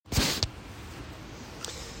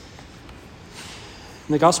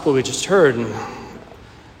In the gospel we just heard,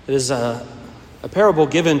 it is a parable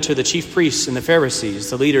given to the chief priests and the Pharisees,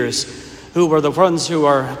 the leaders who were the ones who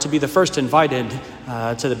are to be the first invited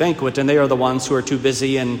to the banquet, and they are the ones who are too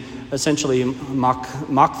busy and essentially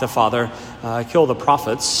mock the Father, kill the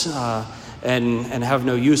prophets, and have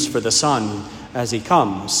no use for the Son as he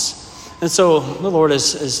comes. And so the Lord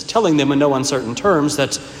is telling them in no uncertain terms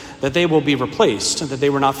that they will be replaced, that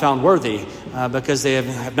they were not found worthy because they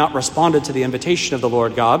have not responded to the invitation of the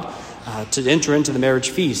Lord God to enter into the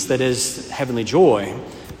marriage feast that is heavenly joy.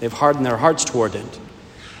 They've hardened their hearts toward it.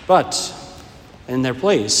 But in their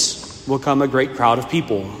place will come a great crowd of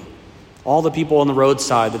people, all the people on the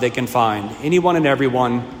roadside that they can find, anyone and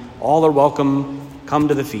everyone, all are welcome, come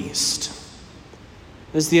to the feast.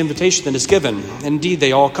 This is the invitation that is given. Indeed,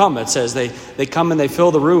 they all come. It says they come and they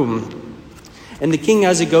fill the room. And the king,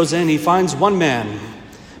 as he goes in, he finds one man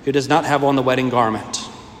who does not have on the wedding garment.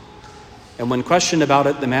 And when questioned about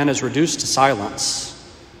it, the man is reduced to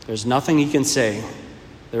silence. There's nothing he can say.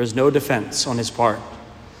 There is no defense on his part.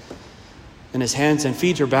 And his hands and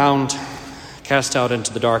feet are bound, cast out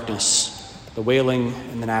into the darkness, the wailing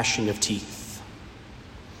and the gnashing of teeth.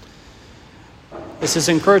 This is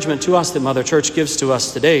encouragement to us that Mother Church gives to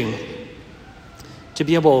us today, to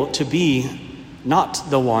be able to be not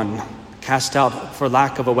the one cast out for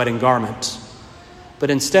lack of a wedding garment,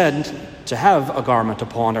 but instead to have a garment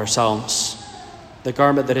upon ourselves, the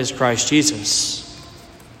garment that is Christ Jesus.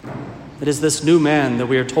 It is this new man that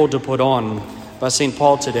we are told to put on by St.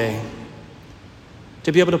 Paul today,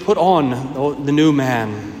 to be able to put on the new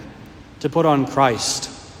man, to put on Christ.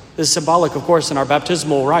 This is symbolic, of course, in our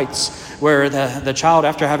baptismal rites, where the child,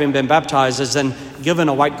 after having been baptized, is then given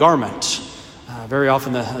a white garment. Very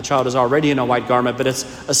often the child is already in a white garment, but it's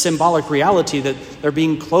a symbolic reality that they're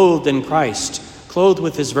being clothed in Christ, clothed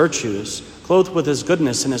with his virtues, clothed with his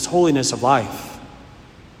goodness and his holiness of life.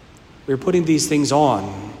 We're putting these things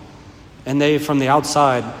on, and they, from the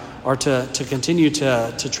outside, are to continue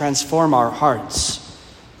to transform our hearts,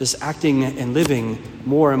 this acting and living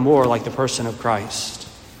more and more like the person of Christ.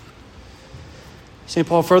 St.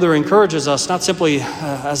 Paul further encourages us, not simply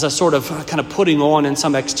as a sort of kind of putting on in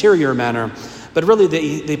some exterior manner, but really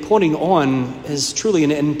the putting on is truly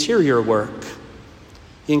an interior work.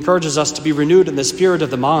 He encourages us to be renewed in the spirit of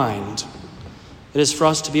the mind. It is for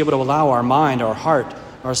us to be able to allow our mind, our heart,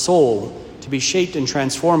 our soul to be shaped and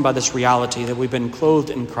transformed by this reality that we've been clothed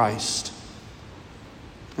in Christ.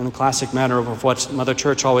 In the classic manner of what Mother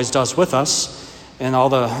Church always does with us, and all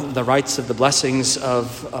the rites of the blessings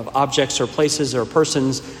of objects or places or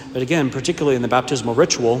persons, but again, particularly in the baptismal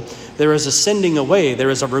ritual, there is a sending away,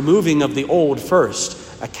 there is a removing of the old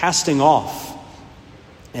first, a casting off.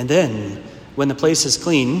 And then, when the place is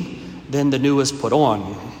clean, then the new is put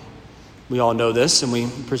on. We all know this, and we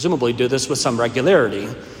presumably do this with some regularity.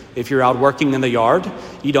 If you're out working in the yard,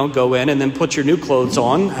 you don't go in and then put your new clothes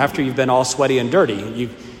on after you've been all sweaty and dirty.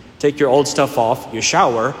 You take your old stuff off, you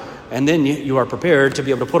shower, and then you are prepared to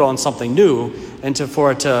be able to put on something new and for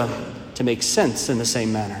it to make sense in the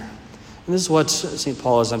same manner. And this is what St.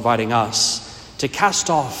 Paul is inviting us, to cast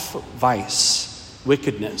off vice,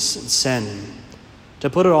 wickedness, and sin, to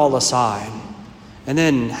put it all aside. And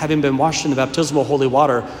then, having been washed in the baptismal holy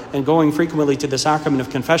water and going frequently to the sacrament of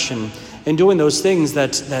confession and doing those things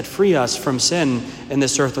that free us from sin in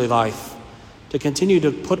this earthly life, to continue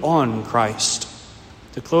to put on Christ,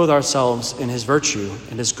 to clothe ourselves in his virtue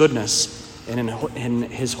and his goodness and in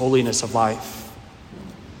his holiness of life.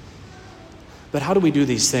 But how do we do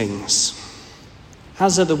these things? How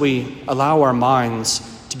is it that we allow our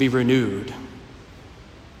minds to be renewed?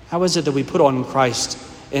 How is it that we put on Christ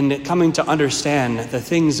in coming to understand the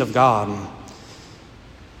things of God?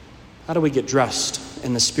 How do we get dressed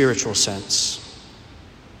in the spiritual sense?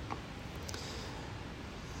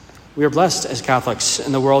 We are blessed as Catholics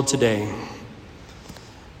in the world today.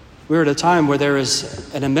 We're at a time where there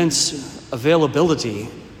is an immense availability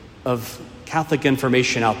of Catholic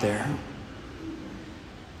information out there.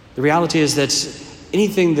 The reality is that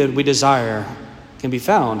anything that we desire can be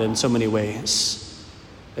found in so many ways,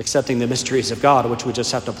 accepting the mysteries of God, which we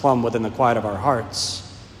just have to plumb within the quiet of our hearts.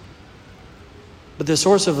 But the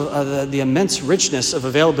source of the immense richness of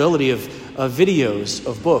availability of videos,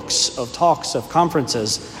 of books, of talks, of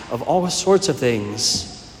conferences, of all sorts of things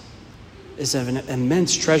is of an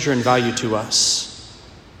immense treasure and value to us.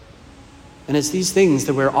 And it's these things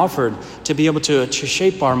that we're offered to be able to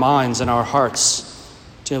shape our minds and our hearts,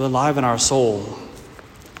 to enliven our soul.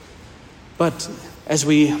 But as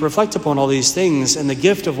we reflect upon all these things and the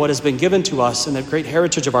gift of what has been given to us and the great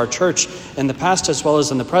heritage of our church in the past as well as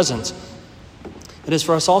in the present, it is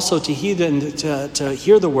for us also to heed and to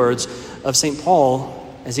hear the words of St.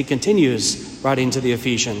 Paul as he continues writing to the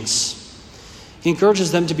Ephesians. He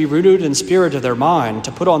encourages them to be renewed in spirit of their mind,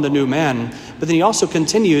 to put on the new man. But then he also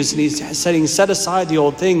continues, and he's saying, set aside the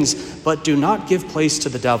old things, but do not give place to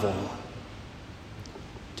the devil.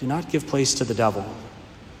 Do not give place to the devil.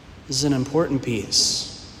 This is an important piece.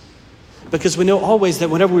 Because we know always that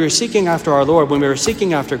whenever we are seeking after our Lord, when we are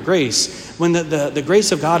seeking after grace, when the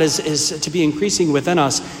grace of God is to be increasing within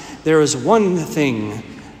us, there is one thing,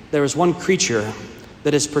 there is one creature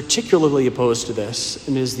that is particularly opposed to this,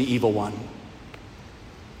 and it is the evil one.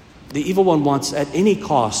 The evil one wants at any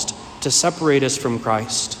cost to separate us from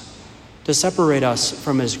Christ, to separate us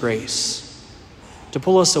from his grace, to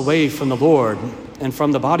pull us away from the Lord and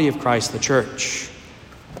from the body of Christ, the church.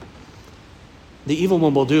 The evil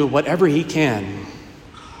one will do whatever he can,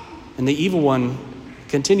 and the evil one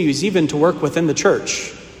continues even to work within the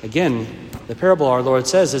church. Again, the parable our Lord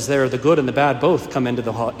says is there the good and the bad both come into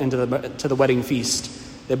the wedding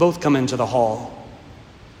feast. They both come into the hall.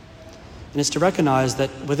 And it's to recognize that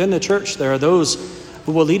within the church there are those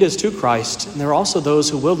who will lead us to Christ, and there are also those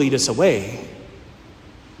who will lead us away.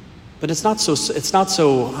 But it's not so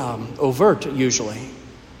overt usually.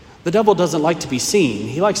 The devil doesn't like to be seen.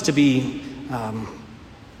 He likes to be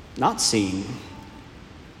not seen.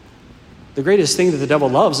 The greatest thing that the devil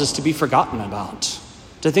loves is to be forgotten about,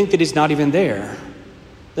 to think that he's not even there,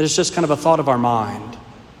 that it's just kind of a thought of our mind.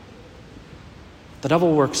 The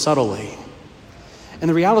devil works subtly. And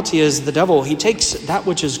the reality is the devil, he takes that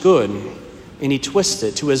which is good and he twists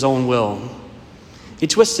it to his own will. He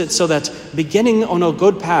twists it so that beginning on a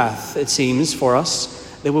good path, it seems for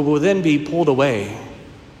us, that we will then be pulled away,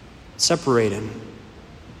 separated.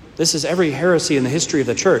 This is every heresy in the history of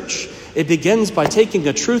the church. It begins by taking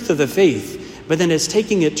a truth of the faith, but then it's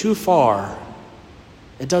taking it too far.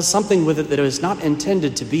 It does something with it that it was not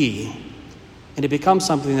intended to be. And it becomes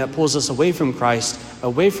something that pulls us away from Christ,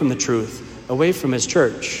 away from the truth, away from his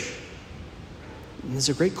church. And there's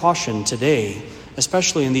a great caution today,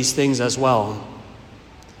 especially in these things as well.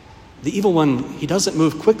 The evil one, he doesn't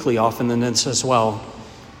move quickly often in this as well.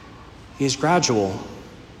 He is gradual,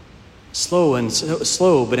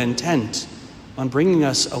 slow but intent on bringing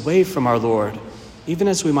us away from our Lord, even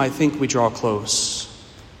as we might think we draw close.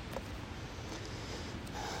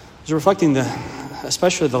 I was reflecting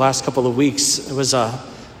especially the last couple of weeks.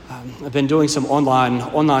 I've been doing some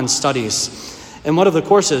online studies, and one of the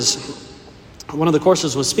courses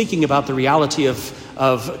was speaking about the reality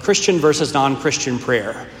of Christian versus non-Christian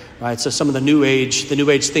prayer. Right, so some of the new age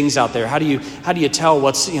things out there. How do you tell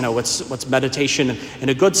what's meditation in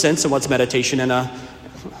a good sense and what's meditation in a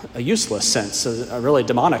useless sense, a really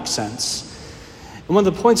demonic sense? And one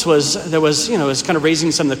of the points was was kind of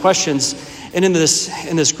raising some of the questions. And in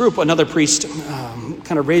this group, another priest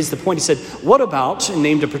kind of raised the point. He said, "What about?" and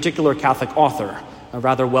named a particular Catholic author, a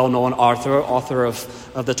rather well-known author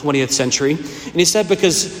of the 20th century. And he said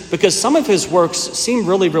because some of his works seem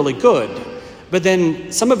really, really good. But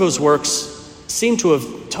then some of his works seem to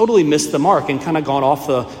have totally missed the mark and kind of gone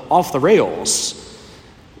off the rails.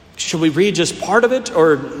 Should we read just part of it,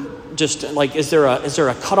 or just like is there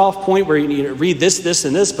a cutoff point where you need to read this,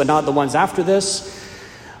 and this, but not the ones after this?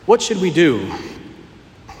 What should we do?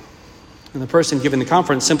 And the person giving the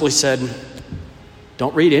conference simply said,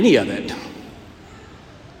 "Don't read any of it."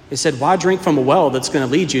 He said, "Why drink from a well that's going to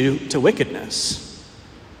lead you to wickedness?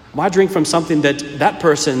 Why drink from something that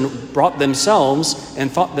person brought themselves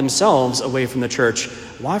and thought themselves away from the church?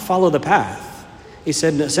 Why follow the path?" He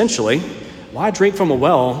said, essentially, why drink from a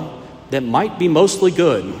well that might be mostly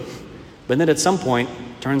good, but then at some point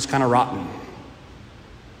turns kind of rotten?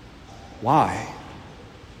 Why?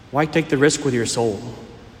 Why take the risk with your soul?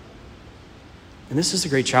 And this is a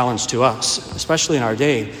great challenge to us, especially in our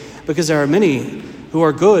day, because there are many who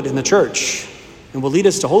are good in the church and will lead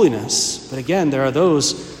us to holiness. But again, there are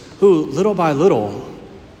those who, little by little,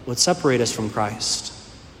 would separate us from Christ.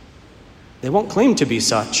 They won't claim to be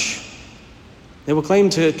such. They will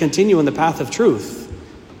claim to continue in the path of truth.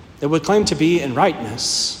 They would claim to be in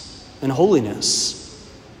rightness and holiness,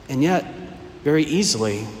 and yet, very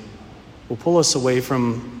easily, will pull us away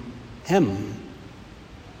from him,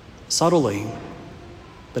 subtly,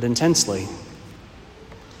 but intensely.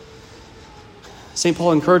 St.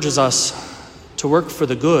 Paul encourages us to work for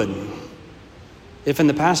the good. If in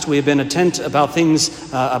the past we have been intent about things,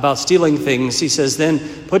 about stealing things, he says, then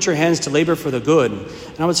put your hands to labor for the good.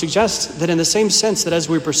 And I would suggest that in the same sense that as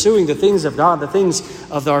we're pursuing the things of God, the things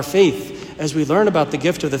of our faith, as we learn about the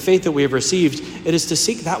gift of the faith that we have received, it is to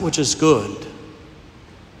seek that which is good,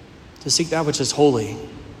 to seek that which is holy.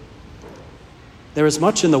 There is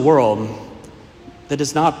much in the world that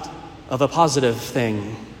is not of a positive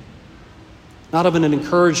thing. not of an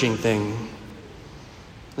encouraging thing.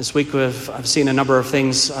 This week I've seen a number of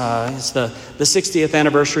things. It's the 60th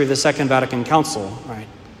anniversary of the Second Vatican Council, right?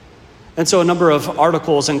 And so a number of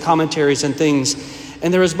articles and commentaries and things.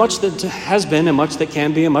 And there is much that has been and much that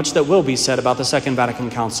can be and much that will be said about the Second Vatican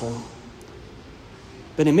Council.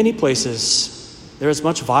 But in many places, there is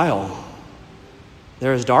much vile.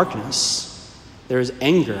 There is darkness. There is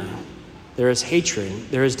anger. There is hatred.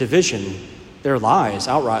 There is division. There are lies,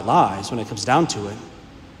 outright lies when it comes down to it.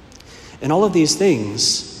 And all of these things,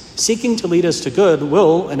 seeking to lead us to good,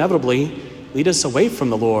 will inevitably lead us away from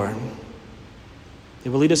the Lord. It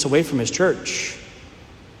will lead us away from his church.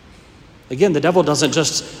 Again, the devil doesn't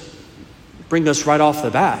just bring us right off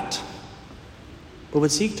the bat, but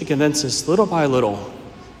would seek to convince us little by little,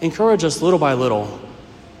 encourage us little by little,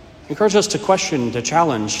 encourage us to question, to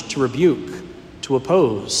challenge, to rebuke, to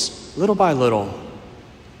oppose, little by little,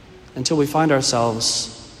 until we find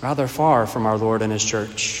ourselves rather far from our Lord and his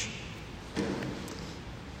church.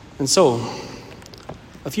 And so,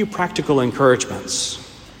 a few practical encouragements.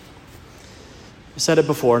 I said it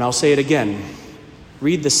before, and I'll say it again.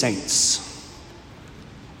 Read the saints.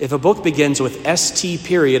 If a book begins with ST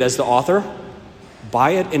period as the author,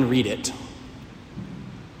 buy it and read it.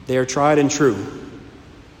 They are tried and true.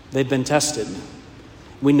 They've been tested.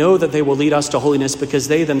 We know that they will lead us to holiness because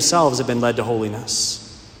they themselves have been led to holiness.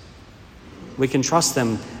 We can trust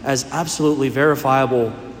them as absolutely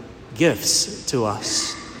verifiable gifts to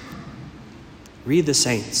us. Read the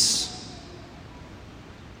saints.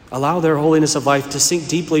 Allow their holiness of life to sink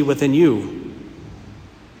deeply within you.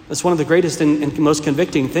 That's one of the greatest and most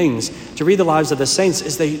convicting things. To read the lives of the saints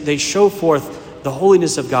is they show forth the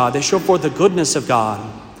holiness of God. They show forth the goodness of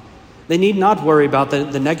God. They need not worry about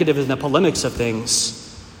the negative and the polemics of things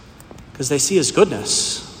because they see his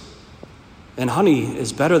goodness. And honey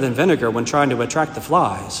is better than vinegar when trying to attract the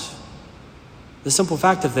flies. The simple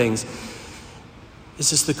fact of things is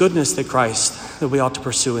just the goodness that Christ that we ought to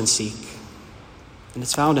pursue and seek. And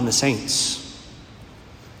it's found in the saints.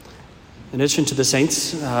 In addition to the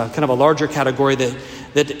saints, kind of a larger category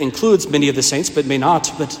that includes many of the saints, but may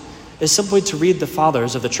not, but is simply to read the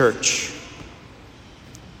fathers of the church.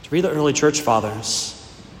 To read the early church fathers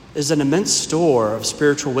is an immense store of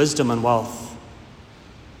spiritual wisdom and wealth.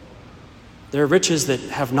 There are riches that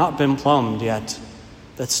have not been plumbed yet,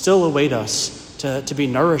 that still await us to be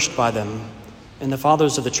nourished by them in the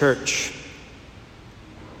fathers of the church.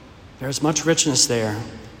 There's much richness there,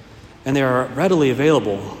 and they are readily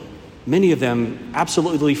available. Many of them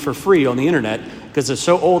absolutely for free on the internet because they're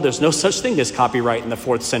so old there's no such thing as copyright in the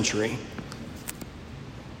 4th century.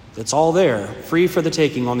 It's all there, free for the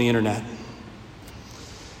taking on the internet.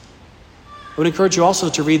 I would encourage you also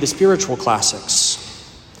to read the spiritual classics.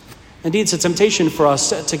 Indeed, it's a temptation for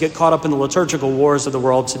us to get caught up in the liturgical wars of the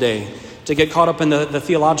world today, to get caught up in the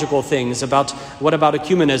theological things about what about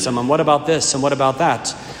ecumenism and what about this and what about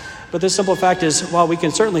that. But the simple fact is, while we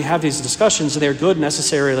can certainly have these discussions, and they're good,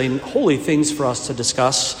 necessarily, and holy things for us to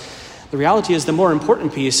discuss, the reality is the more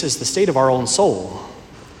important piece is the state of our own soul.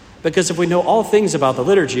 Because if we know all things about the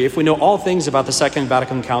liturgy, if we know all things about the Second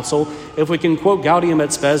Vatican Council, if we can quote Gaudium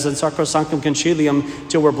et Spes and Sacrosanctum Concilium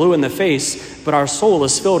till we're blue in the face, but our soul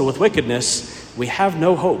is filled with wickedness, we have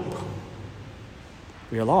no hope.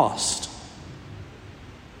 We are lost.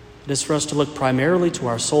 It is for us to look primarily to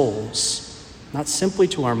our souls, not simply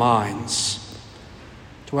to our minds,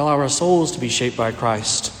 to allow our souls to be shaped by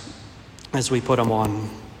Christ as we put them on.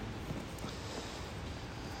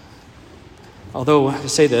 Although, I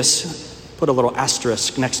say this, put a little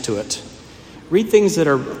asterisk next to it. Read things that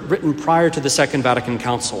are written prior to the Second Vatican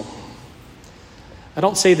Council. I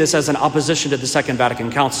don't say this as an opposition to the Second Vatican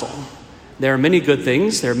Council. There are many good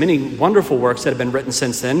things. There are many wonderful works that have been written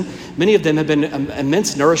since then. Many of them have been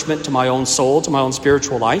immense nourishment to my own soul, to my own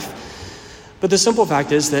spiritual life. But the simple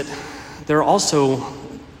fact is that there are also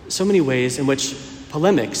so many ways in which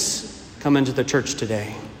polemics come into the church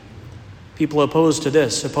today. People opposed to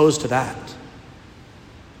this, opposed to that.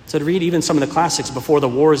 So to read even some of the classics before the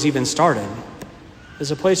wars even started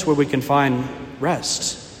is a place where we can find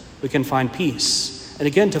rest, we can find peace. And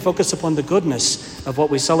again, to focus upon the goodness of what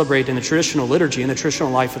we celebrate in the traditional liturgy and the traditional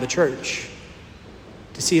life of the church.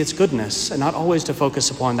 To see its goodness and not always to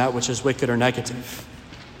focus upon that which is wicked or negative.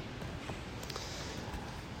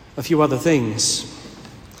 A few other things.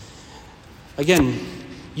 Again,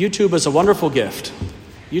 YouTube is a wonderful gift.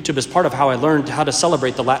 YouTube is part of how I learned how to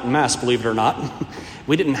celebrate the Latin Mass, believe it or not.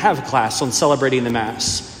 We didn't have a class on celebrating the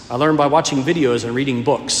Mass. I learned by watching videos and reading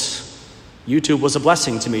books. YouTube was a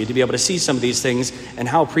blessing to me to be able to see some of these things and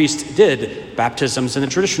how priests did baptisms in the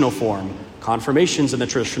traditional form, confirmations in the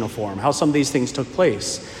traditional form, how some of these things took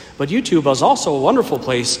place. But YouTube was also a wonderful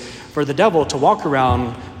place for the devil to walk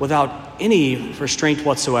around without any restraint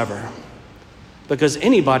whatsoever. Because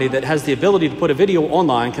anybody that has the ability to put a video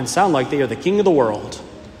online can sound like they are the king of the world.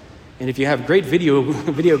 And if you have great video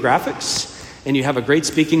graphics and you have a great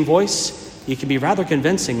speaking voice, you can be rather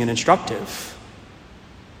convincing and instructive.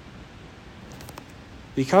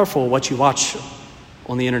 Be careful what you watch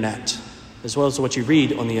on the internet, as well as what you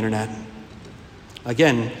read on the internet.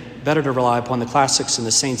 Again, better to rely upon the classics and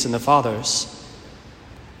the saints and the fathers.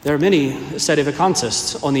 There are many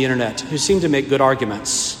sedevacantists on the internet who seem to make good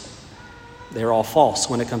arguments. They're all false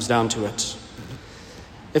when it comes down to it.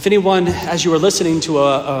 If anyone, as you are listening to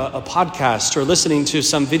a podcast or listening to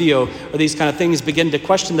some video or these kind of things, begin to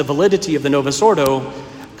question the validity of the Novus Ordo,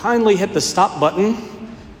 kindly hit the stop button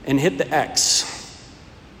and hit the X,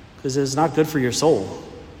 because it is not good for your soul.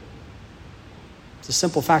 It's a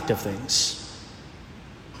simple fact of things.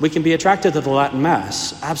 We can be attracted to the Latin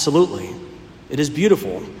Mass, absolutely. It is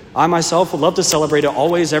beautiful. I myself would love to celebrate it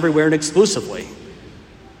always, everywhere, and exclusively.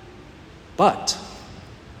 But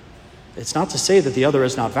it's not to say that the other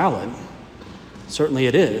is not valid. Certainly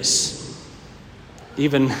it is.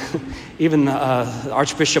 Even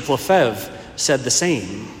Archbishop Lefebvre said the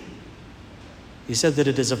same. He said that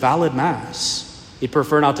it is a valid Mass. He'd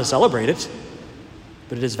prefer not to celebrate it,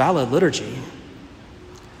 but it is valid liturgy.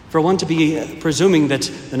 For one to be presuming that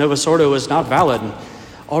the Novus Ordo is not valid,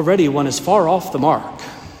 already one is far off the mark.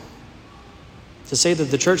 To say that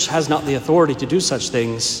the Church has not the authority to do such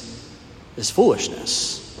things is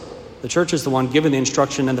foolishness. The Church is the one given the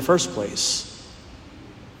instruction in the first place.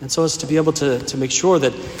 And so as to be able to make sure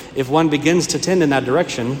that if one begins to tend in that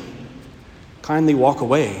direction, kindly walk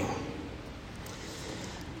away.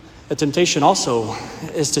 A temptation also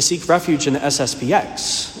is to seek refuge in the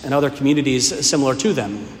SSPX and other communities similar to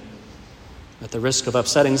them. At the risk of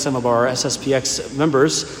upsetting some of our SSPX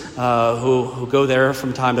members who go there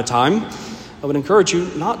from time to time, I would encourage you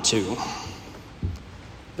not to.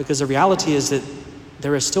 Because the reality is that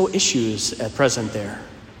there are still issues at present there.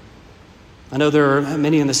 I know there are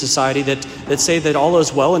many in the society that say that all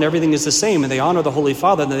is well and everything is the same, and they honor the Holy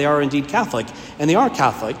Father, and they are indeed Catholic. And they are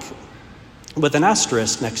Catholic, with an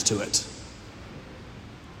asterisk next to it.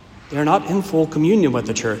 They are not in full communion with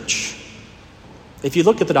the Church. If you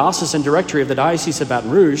look at the diocesan directory of the Diocese of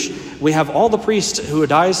Baton Rouge, we have all the priests who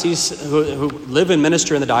live and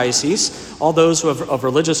minister in the diocese, all those of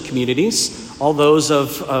religious communities, all those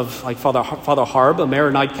of like Father Harb, a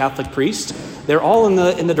Maronite Catholic priest. They're all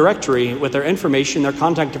in the directory with their information, their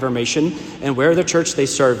contact information, and where the church they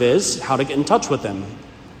serve is, how to get in touch with them.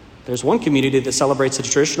 There's one community that celebrates the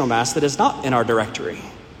traditional Mass that is not in our directory,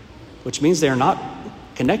 which means they are not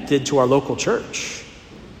connected to our local church.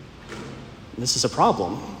 This is a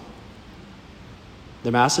problem.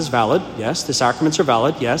 The Mass is valid, yes. The sacraments are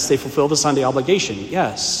valid, yes. They fulfill the Sunday obligation,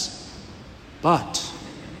 yes. But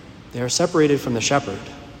they are separated from the shepherd.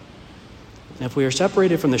 And if we are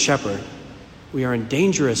separated from the shepherd, we are in a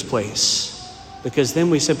dangerous place, because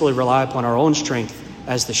then we simply rely upon our own strength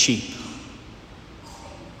as the sheep.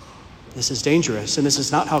 This is dangerous, and this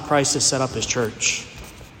is not how Christ has set up his church.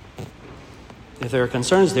 If there are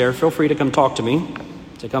concerns there, feel free to come talk to me,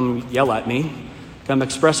 to come yell at me, come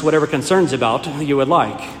express whatever concerns about you would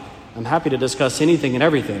like. I'm happy to discuss anything and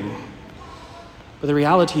everything. But the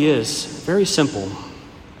reality is very simple.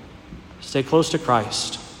 Stay close to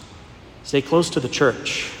Christ. Stay close to the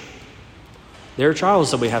church. There are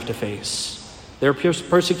trials that we have to face. There are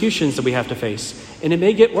persecutions that we have to face. And it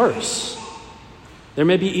may get worse. There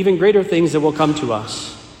may be even greater things that will come to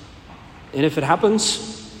us. And if it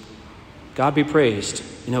happens, God be praised.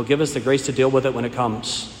 And he'll give us the grace to deal with it when it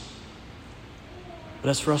comes. But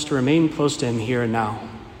it's for us to remain close to him here and now.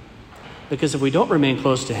 Because if we don't remain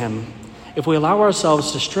close to him, if we allow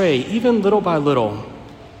ourselves to stray even little by little,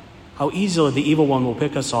 how easily the evil one will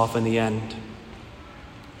pick us off in the end.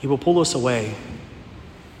 He will pull us away.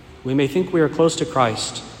 We may think we are close to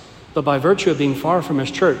Christ, but by virtue of being far from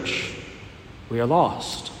his church, we are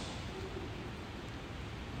lost.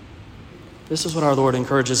 This is what our Lord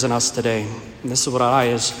encourages in us today. And this is what I,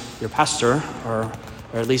 as your pastor, or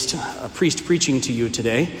at least a priest preaching to you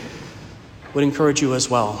today, would encourage you as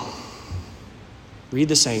well. Read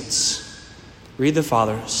the saints. Read the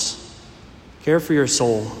fathers. Care for your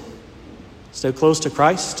soul. Stay close to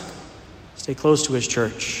Christ. Stay close to his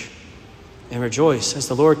church. And rejoice as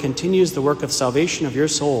the Lord continues the work of salvation of your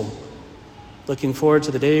soul. Looking forward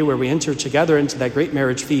to the day where we enter together into that great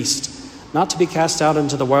marriage feast, not to be cast out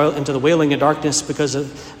into the wailing and darkness because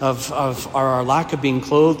of our lack of being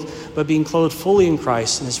clothed, but being clothed fully in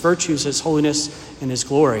Christ and his virtues, his holiness, and his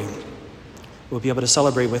glory. We'll be able to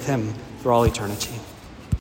celebrate with him for all eternity.